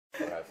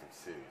have some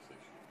serious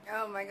issues.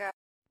 Oh my God.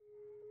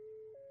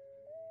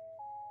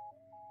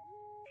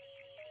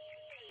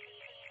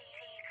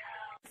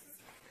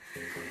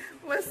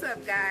 What's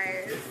up,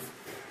 guys?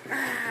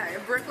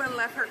 Brooklyn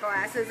left her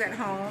glasses at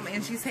home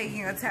and she's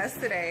taking a test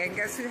today, and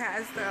guess who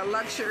has the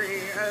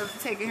luxury of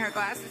taking her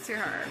glasses to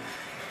her?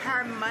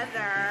 Her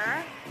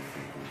mother.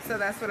 So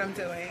that's what I'm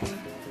doing.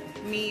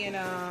 Me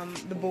and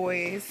the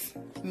boys,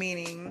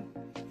 meaning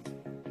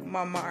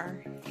Mama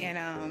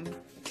and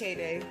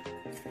K-Day,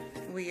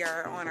 we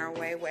are on our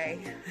way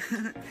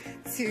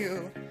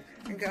to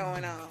go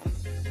and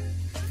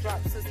drop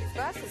Sissy's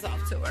glasses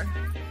off to her.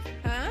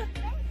 Huh?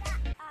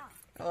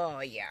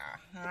 Oh yeah,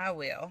 I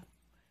will.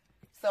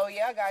 So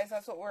yeah, guys,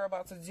 that's what we're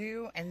about to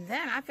do. And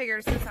then I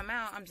figured since I'm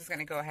out, I'm just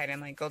gonna go ahead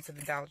and like go to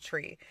the Dollar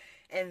Tree,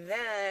 and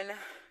then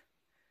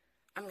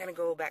I'm gonna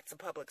go back to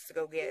Publix to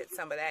go get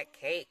some of that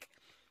cake.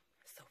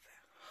 So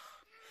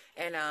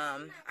fat. And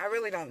I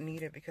really don't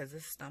need it because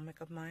this stomach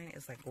of mine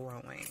is like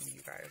growing.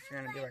 You guys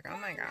are gonna be like, oh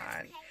my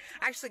God.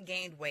 I actually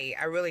gained weight.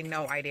 I really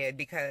know I did,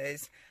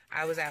 because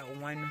I was at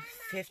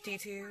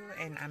 152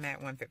 and I'm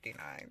at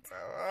 159. So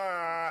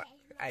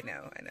I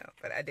know,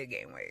 but I did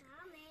gain weight.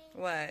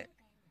 What?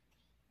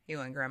 You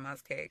want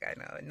grandma's cake? I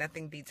know.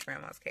 Nothing beats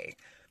grandma's cake.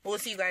 We'll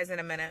see you guys in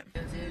a minute.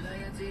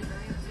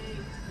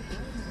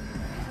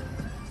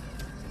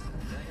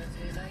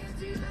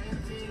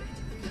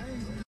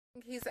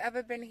 He's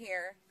ever been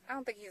here. I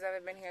don't think he's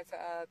ever been here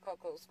to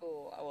Coco's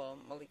school. Well,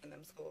 Malik and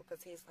them school,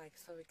 because he's like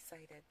so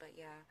excited. But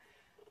yeah,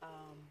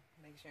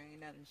 make sure ain't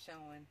nothing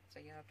showing, so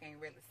y'all can't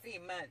really see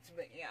much.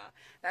 But yeah,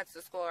 that's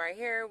the school right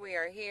here. We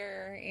are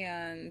here,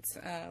 and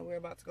we're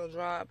about to go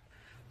drop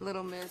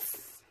little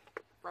Miss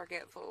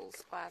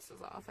Forgetful's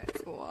classes off at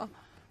school.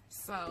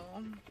 So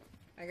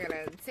I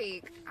gotta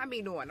I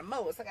be doing the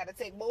most. I gotta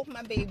take both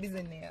my babies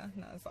in there.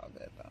 No, it's all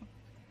good though.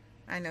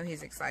 I know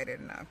he's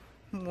excited enough.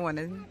 Want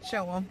to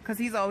show him, because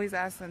he's always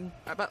asking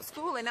about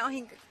school, and now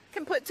he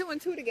can put two and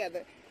two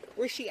together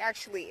where she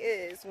actually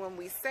is when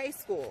we say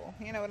school.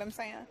 You know what I'm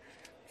saying?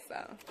 So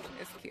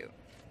it's cute.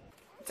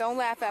 Don't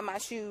laugh at my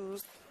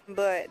shoes,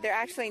 but they're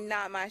actually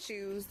not my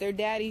shoes. They're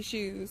daddy's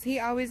shoes. He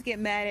always get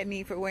mad at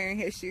me for wearing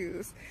his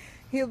shoes.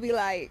 He'll be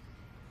like,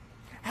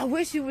 I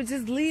wish you would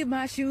just leave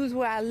my shoes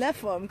where I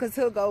left them, because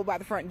he'll go by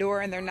the front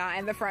door and they're not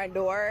in the front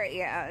door.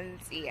 Yeah,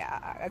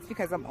 that's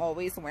because I'm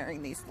always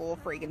wearing these full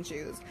freaking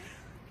shoes.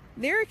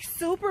 They're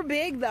super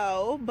big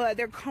though, but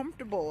they're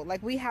comfortable.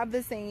 Like, we have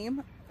the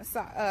same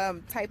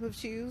type of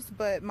shoes,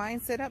 but mine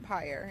sit up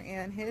higher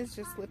and his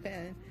just slip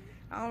in.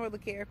 I don't really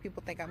care if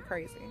people think I'm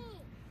crazy.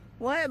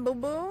 What, boo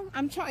boo?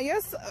 I'm trying.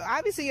 Yes,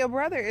 obviously your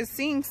brother is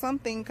seeing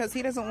something because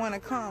he doesn't want to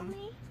come.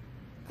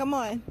 Come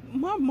on,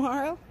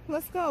 Marl,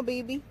 let's go,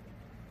 baby.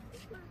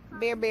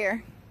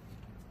 Bear.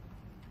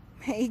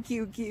 Hey,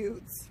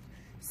 cutes.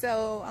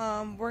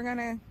 So we're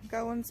gonna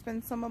go and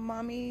spend some of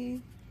mommy's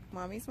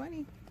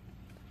money.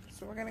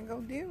 So we're gonna go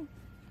do,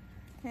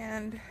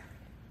 and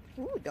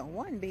ooh, don't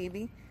want,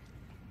 baby.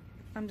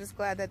 I'm just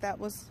glad that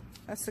was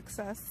a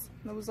success.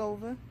 It was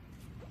over.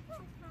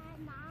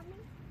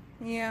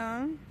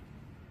 Yeah.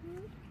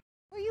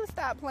 Will you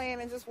stop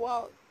playing and just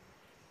walk?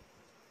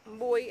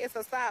 Boy, it's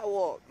a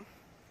sidewalk.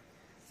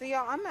 So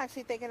y'all, I'm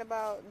actually thinking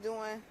about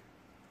doing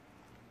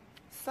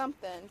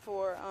something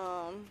for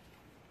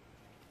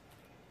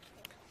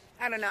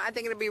I don't know. I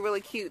think it'd be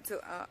really cute to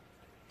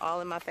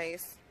all in my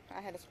face. I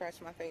had to scratch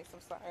my face.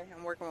 I'm sorry.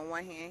 I'm working with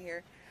one hand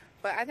here.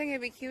 But I think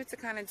it'd be cute to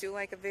kind of do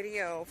like a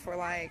video for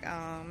like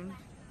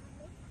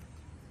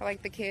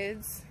the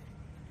kids.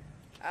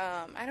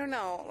 I don't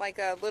know, like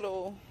a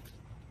little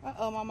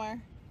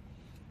Mama,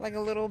 like a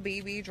little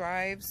baby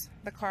drives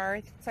the car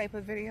type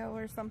of video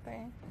or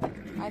something.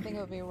 I think it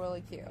would be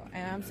really cute,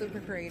 and I'm super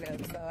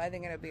creative, so I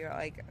think it'll be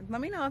like, let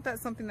me know if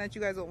that's something that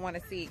you guys would want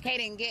to see.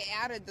 Kaden, get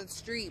out of the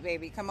street,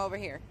 baby. Come over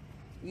here.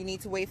 You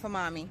need to wait for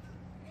mommy.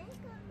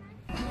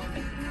 Come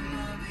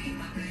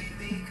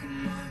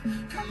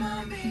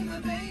on, be my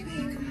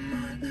baby, come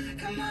on.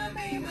 Come on,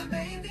 be my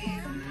baby,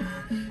 come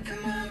on.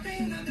 Come on,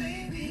 be my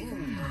baby,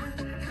 come on.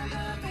 Come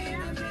on, be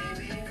my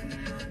baby, come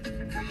on.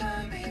 Come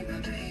on, be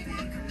my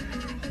baby, come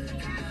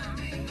on.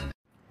 Be my...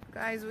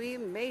 Guys, we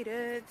made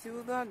it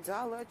to the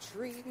Dollar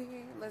Tree.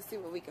 Let's see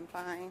what we can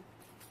find.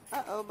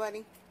 Uh-oh,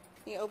 buddy.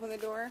 Can you open the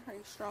door? Are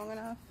you strong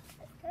enough?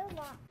 Come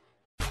on.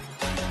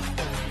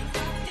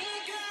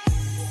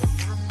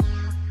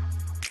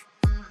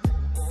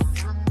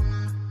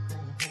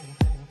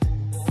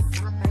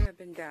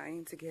 Been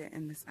dying to get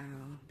in this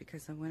aisle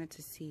because I wanted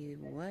to see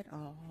what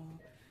all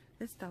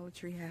this Dollar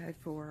Tree had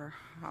for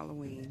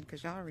Halloween,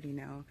 because y'all already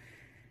know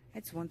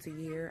it's once a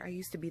year. I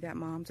used to be that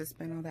mom to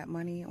spend all that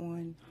money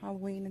on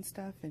Halloween and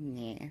stuff, and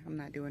yeah, I'm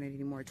not doing it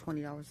anymore.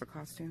 $20 a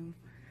costume,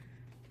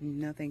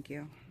 no thank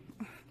you.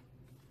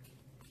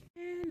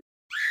 And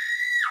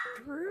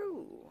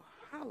through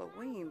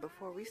Halloween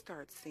before we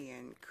start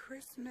seeing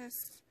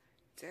Christmas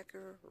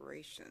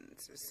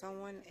decorations. Is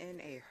someone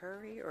in a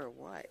hurry or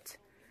what?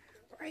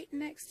 Right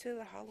next to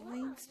the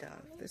Halloween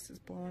stuff. This is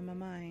blowing my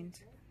mind.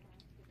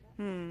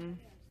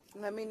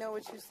 Let me know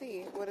what you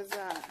see. What is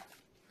that?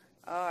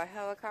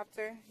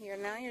 closer.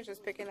 You're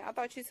just picking it. I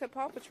thought you said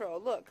Paw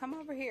Patrol. Look, come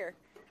over here.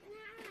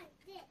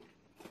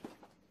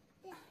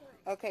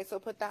 Okay, so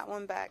put that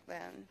one back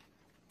then.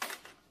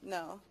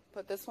 No,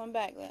 put this one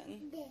back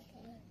then.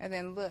 And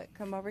then look,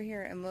 come over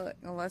here and look.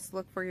 And let's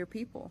look for your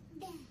people.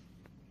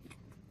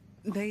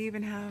 They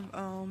even have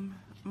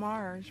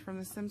Marge from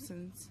The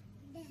Simpsons.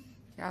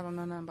 I don't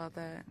know nothing about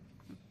that.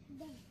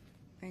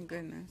 Thank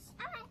goodness.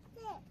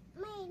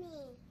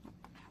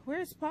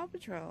 Where's Paw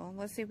Patrol?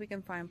 Let's see if we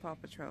can find Paw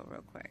Patrol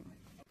real quick.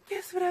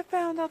 Guess what I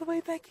found all the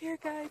way back here,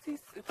 guys? He's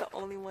the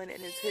only one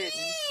and it's hidden.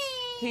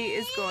 He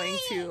is going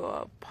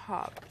to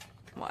pop.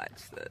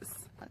 Watch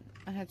this.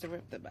 I had to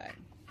rip the bag.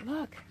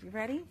 Look, you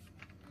ready?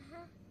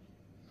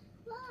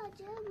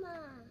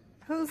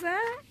 Who's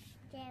that?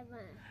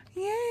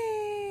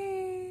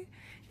 Yay!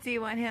 Do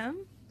you want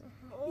him?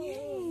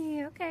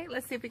 Yay! Okay,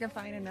 let's see if we can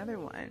find another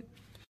one.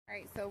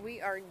 Alright, so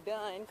we are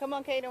done. Come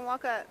on, Kaden,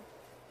 walk up.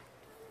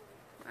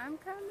 I'm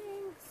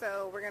coming.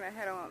 So we're gonna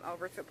head on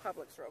over to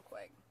Publix real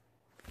quick.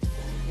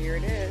 Here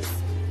it is.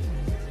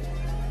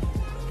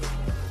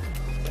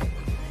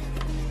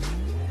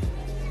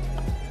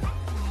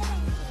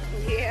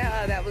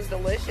 Yeah, that was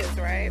delicious,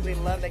 right? We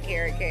love the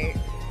carrot cake.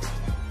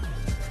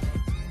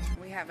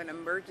 We have an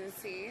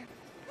emergency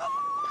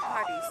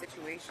potty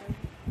situation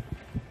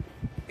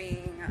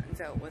being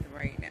dealt with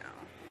right now.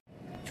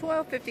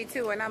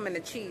 12.52 and I'm in the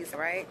cheese,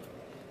 right?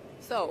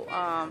 So,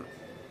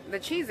 the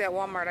cheese at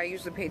Walmart I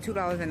usually pay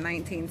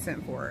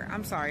 $2.19 for.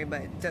 I'm sorry,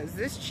 but does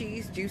this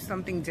cheese do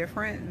something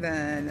different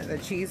than the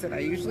cheese that I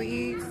usually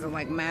eat? Does it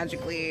like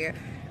magically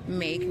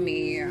make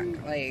me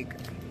like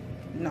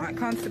not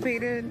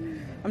constipated?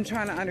 I'm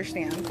trying to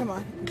understand. Come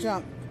on,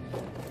 jump.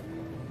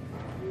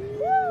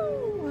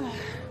 Woo!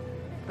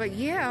 But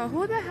yeah,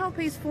 who the hell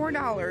pays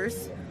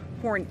 $4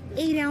 for an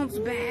 8-ounce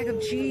bag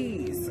of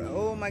cheese?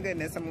 Oh my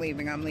goodness, I'm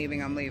leaving.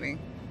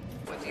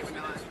 What's even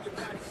on?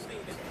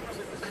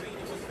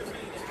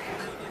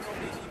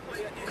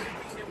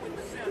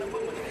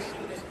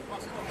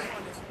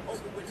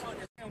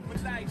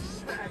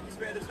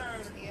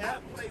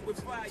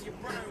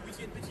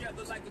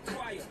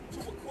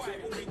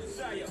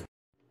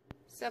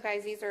 So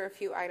guys, these are a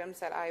few items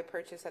that I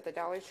purchased at the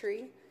Dollar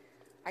Tree.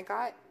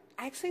 I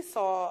actually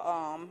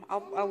saw,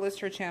 I'll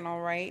list her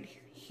channel right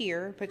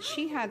here, but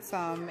she had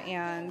some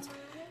and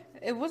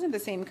it wasn't the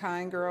same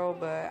kind, girl,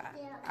 but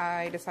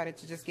I decided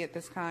to just get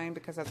this kind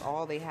because that's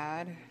all they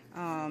had.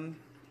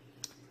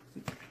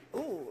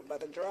 Ooh,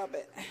 about to drop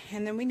it.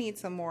 And then we need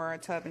some more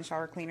tub and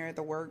shower cleaner.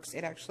 The Works,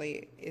 it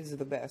actually is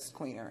the best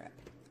cleaner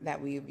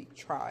that we've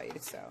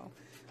tried. So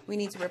we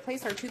need to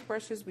replace our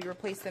toothbrushes. We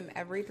replace them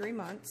every 3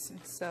 months.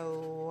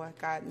 So I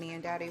got me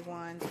and Daddy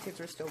one. The kids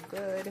are still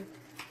good.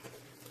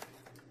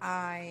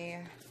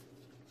 I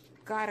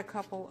got a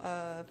couple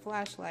of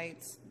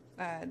flashlights.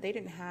 They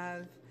didn't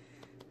have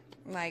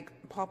like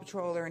Paw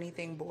Patrol or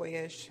anything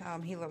boyish.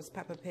 He loves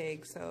Peppa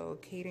Pig, so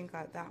Caden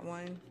got that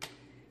one.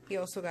 He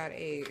also got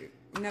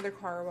another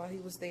car while he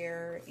was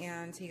there,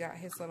 and he got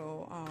his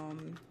little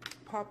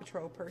Paw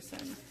Patrol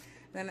person.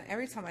 Then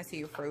every time I see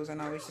you Frozen,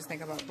 I always just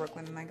think about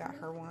Brooklyn, and I got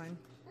her one.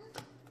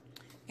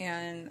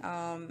 And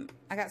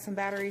I got some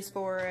batteries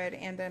for it,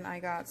 and then I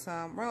got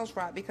some Royals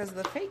Wrap because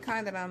the fake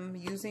kind that I'm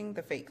using,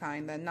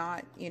 the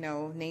not, you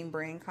know, name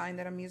brand kind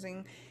that I'm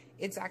using,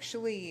 it's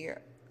actually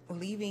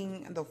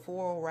leaving the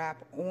foil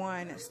wrap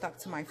on stuck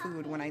to my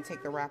food when I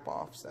take the wrap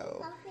off.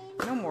 So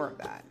no more of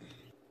that.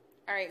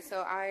 All right,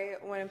 so I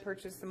went and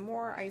purchased some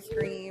more ice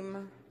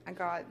cream. I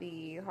got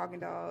the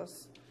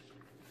Haagen-Dazs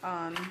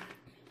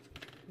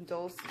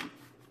Dulce.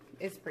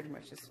 It's pretty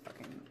much just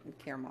fucking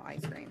caramel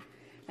ice cream.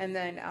 And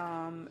then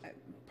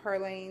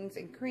Parlanes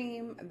and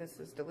cream. This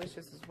is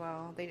delicious as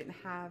well. They didn't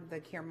have the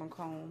caramel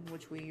cone,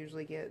 which we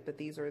usually get, but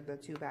these are the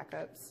two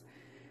backups.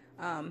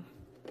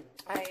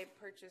 I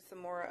purchased some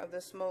more of the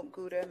smoked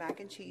Gouda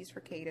mac and cheese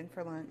for Caden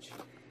for lunch.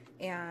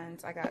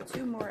 And I got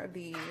 2 more of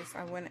these.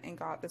 I went and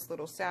got this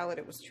little salad.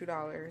 It was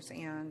 $2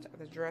 and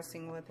the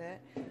dressing with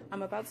it.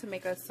 I'm about to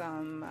make us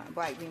some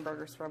black bean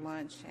burgers for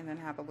lunch and then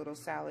have a little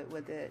salad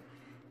with it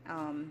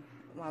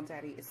while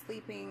Daddy is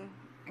sleeping.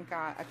 I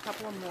got a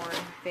couple of more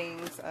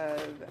things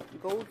of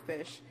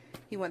goldfish.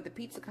 He went the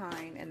pizza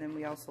kind, and then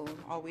we also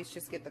always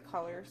just get the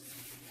colors.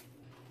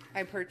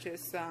 I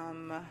purchased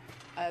some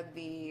of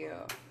the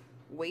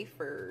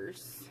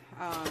wafers,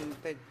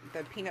 the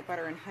peanut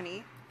butter and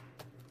honey.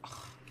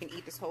 Oh, I can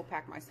eat this whole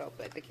pack myself,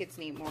 but the kids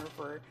need more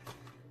for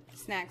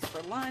snacks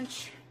for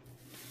lunch.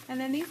 And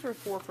then these were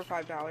 4 for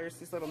 $5,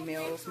 these little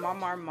meals.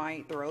 Mama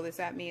might throw this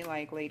at me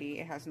like, lady,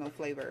 it has no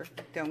flavor.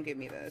 Don't give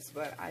me this.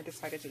 But I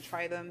decided to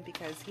try them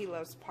because he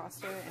loves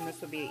pasta, and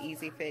this would be an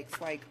easy fix,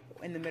 like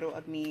in the middle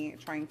of me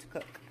trying to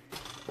cook.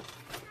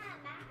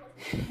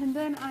 And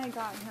then I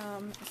got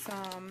him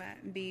some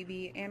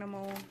baby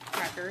animal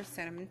crackers,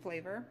 cinnamon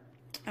flavor.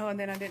 Oh, and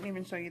then I didn't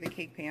even show you the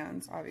cake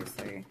pans,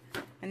 obviously.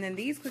 And then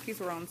these cookies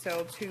were on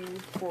sale too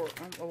for,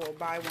 well,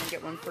 buy one,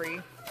 get one free.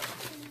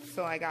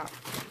 So I got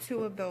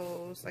 2 of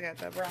those. I got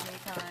the brownie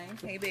kind.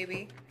 Hey,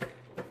 baby.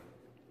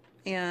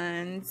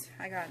 And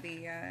I got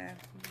the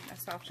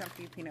soft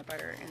chunky peanut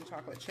butter and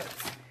chocolate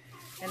chips.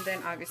 And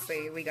then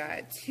obviously we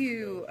got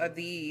 2 of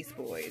these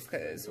boys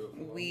because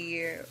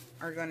we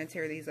are going to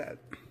tear these up.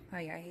 Oh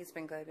yeah, he's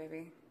been good,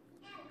 baby.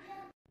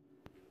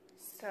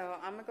 So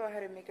I'm gonna go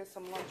ahead and make us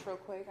some lunch real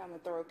quick. I'm gonna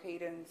throw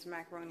Caden's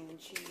macaroni and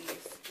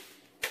cheese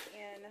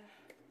in,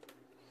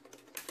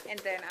 and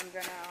then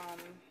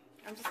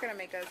I'm just gonna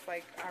make us,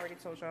 like I already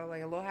told y'all,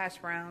 like a little hash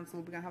browns.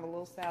 We're gonna have a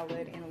little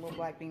salad and a little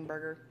black bean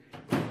burger.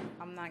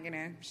 I'm not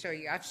gonna show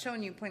you. I've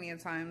shown you plenty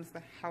of times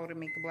how to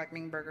make the black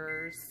bean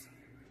burgers,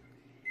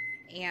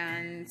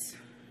 and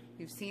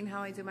you've seen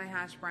how I do my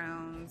hash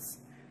browns.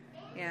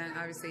 And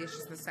obviously it's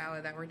just the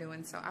salad that we're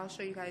doing. So I'll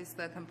show you guys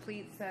the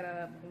complete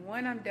setup.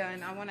 When I'm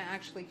done, I want to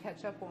actually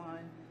catch up on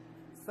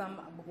some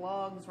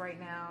vlogs right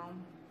now,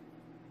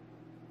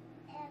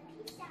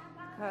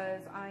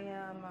 because I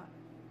am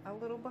a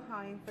little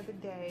behind for the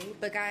day.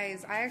 But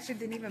guys, I actually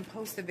didn't even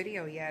post a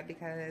video yet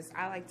because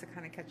I like to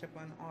kind of catch up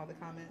on all the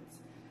comments.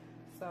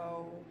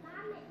 So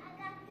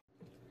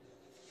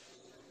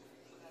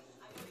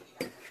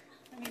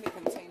I need a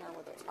container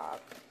with a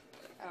top.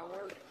 That'll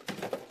work.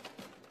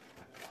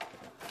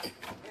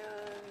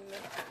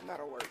 And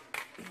that'll work.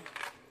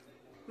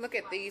 Look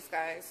at these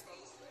guys.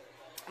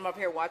 I'm up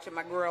here watching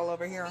my grill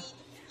over here.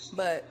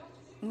 But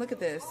look at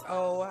this.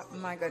 Oh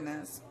my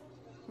goodness.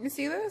 You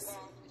see this?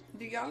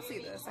 Do y'all see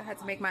this? I had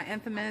to make my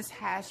infamous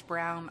hash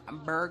brown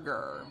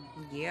burger.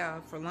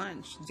 Yeah, for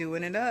lunch.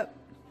 Doing it up.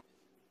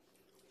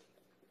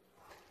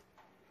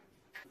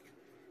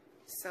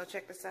 So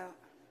check this out.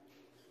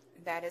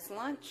 That is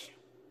lunch.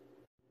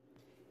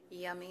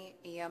 Yummy,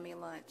 yummy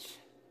lunch.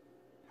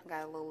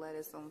 Got a little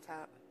lettuce on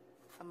top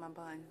of my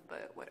bun,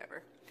 but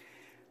whatever.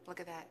 Look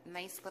at that.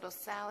 Nice little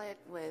salad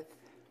with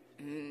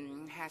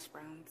hash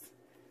browns.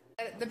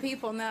 The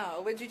people know.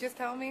 What'd you just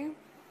tell me?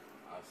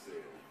 I said,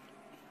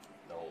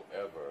 don't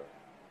ever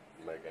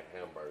make a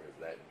hamburger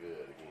that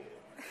good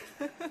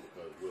again.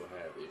 Because we'll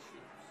have issues.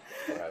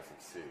 We'll have some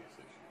serious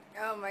issues.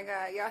 Oh my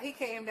God. Y'all, he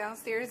came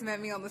downstairs, met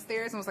me on the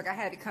stairs, and was like, I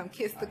had to come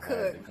kiss the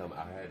cook.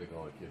 I had to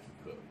go and kiss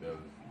the cook.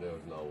 There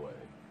was no way.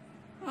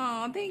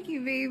 Oh, thank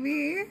you,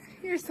 baby.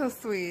 You're so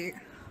sweet.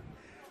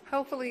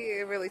 Hopefully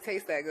it really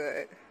tastes that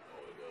good.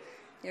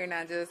 You're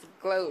not just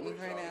gloating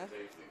right now.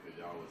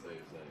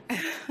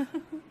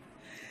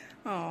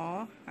 Oh,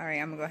 all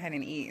right. I'm gonna go ahead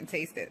and eat and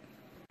taste it.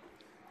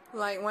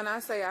 Like when I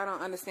say I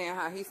don't understand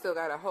how he still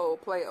got a whole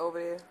plate over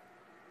there.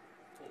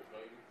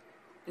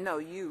 No,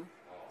 you.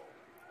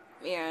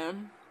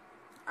 And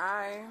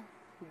I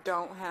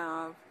don't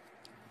have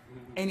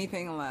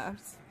anything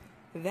left.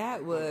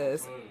 That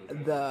was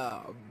the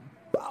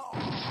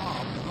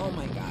oh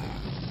my God.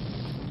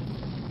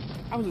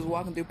 I was just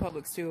walking through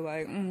Publix too,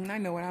 like, I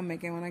know what I'm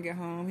making when I get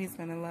home. He's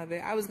gonna love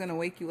it. I was gonna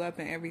wake you up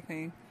and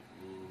everything,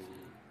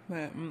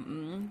 but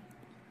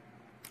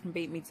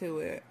beat me to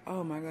it.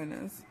 Oh my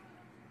goodness,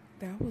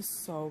 that was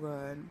so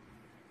good.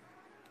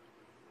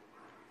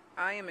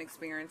 I am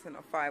experiencing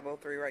a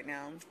 503 right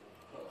now,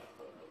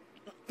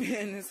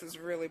 and this is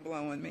really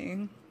blowing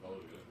me.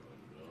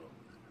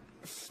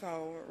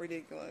 So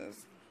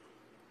ridiculous.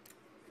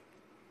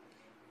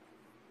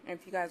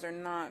 If you guys are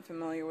not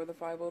familiar with a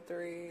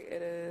 503,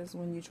 it is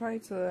when you try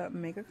to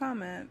make a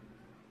comment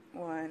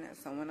on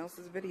someone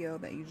else's video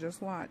that you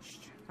just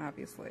watched,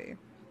 obviously.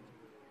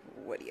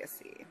 What do you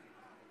see?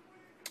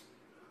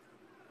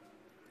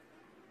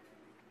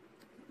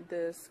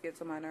 This gets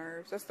on my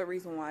nerves. That's the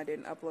reason why I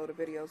didn't upload a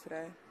video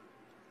today.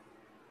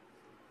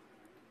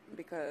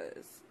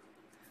 Because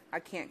I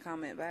can't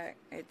comment back.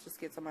 It just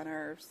gets on my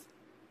nerves.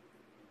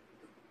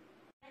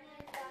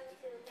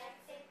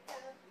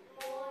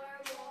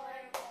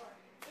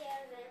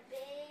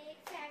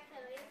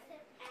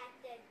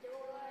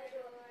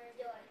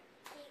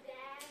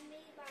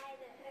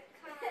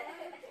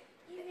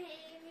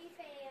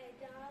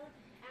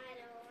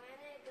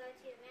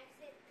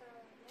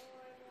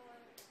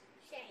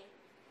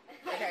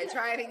 Okay,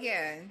 try it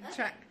again.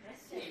 Try.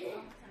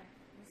 Shame,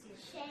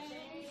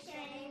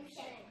 shame,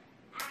 shame.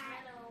 I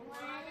don't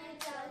wanna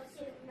go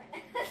to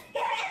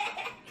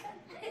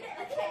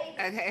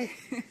Okay.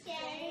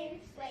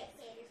 Shame. Wait,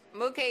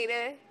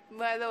 Mukada,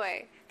 by the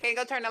way. Can you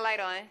go turn the light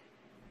on?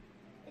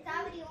 it's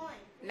already on.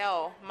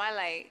 No, my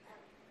light.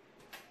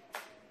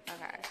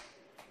 Okay.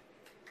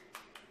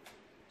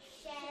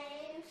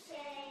 Shame,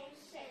 shame,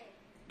 shame.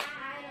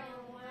 I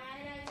don't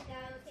wanna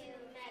go to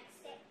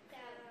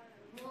Mexico.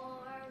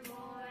 More,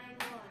 more,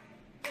 more.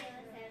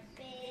 There's a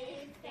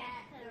big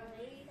fat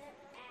police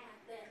at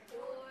the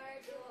door,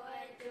 door,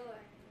 door.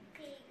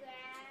 He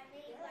grabbed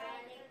me by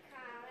the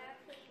collar.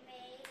 He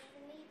made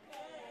me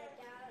pay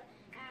 $1.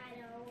 I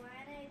don't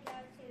wanna go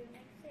to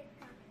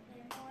Mexico.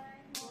 And more,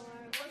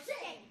 more, more.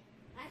 Shame.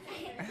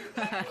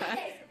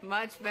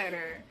 Much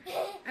better.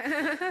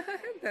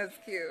 That's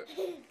cute.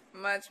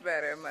 Much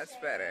better, much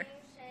better.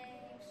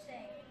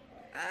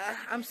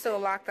 I'm still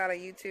locked out of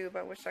YouTube.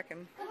 I wish I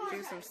can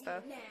do some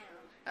stuff.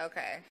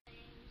 Okay.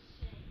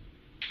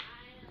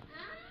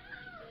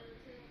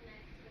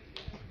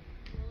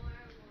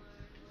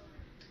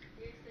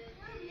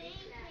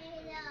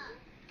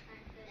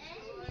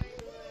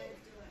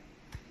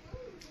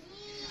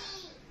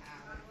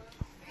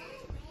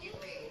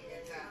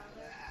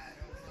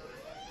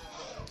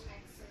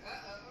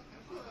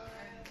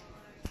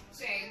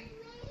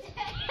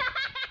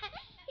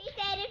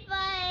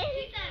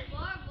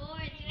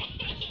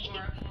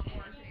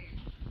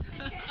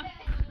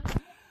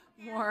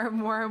 More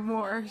shame.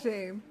 More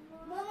shame.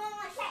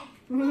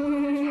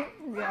 Yeah,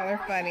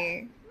 they're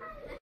funny.